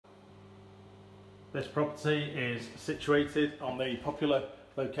This property is situated on the popular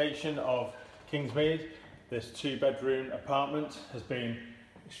location of Kingsmead. This 2-bedroom apartment has been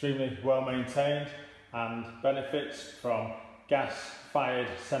extremely well maintained and benefits from gas-fired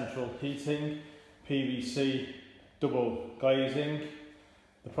central heating, PVC double glazing.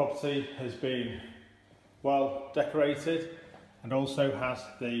 The property has been well decorated and also has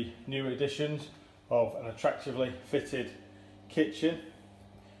the new additions of an attractively fitted kitchen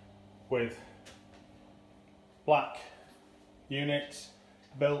with black units,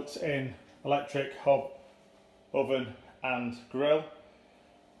 built-in electric hob, oven and grill.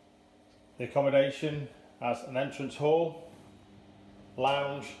 The accommodation has an entrance hall,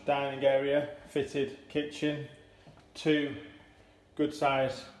 lounge, dining area, fitted kitchen, 2 good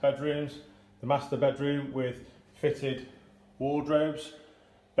sized bedrooms, the master bedroom with fitted wardrobes,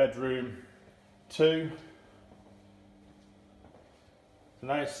 bedroom 2, a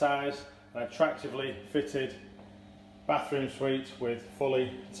nice size and attractively fitted bathroom suite with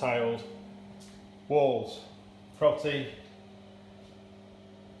fully tiled walls. Property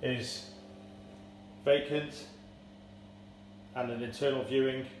is vacant and an internal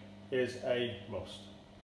viewing is a must.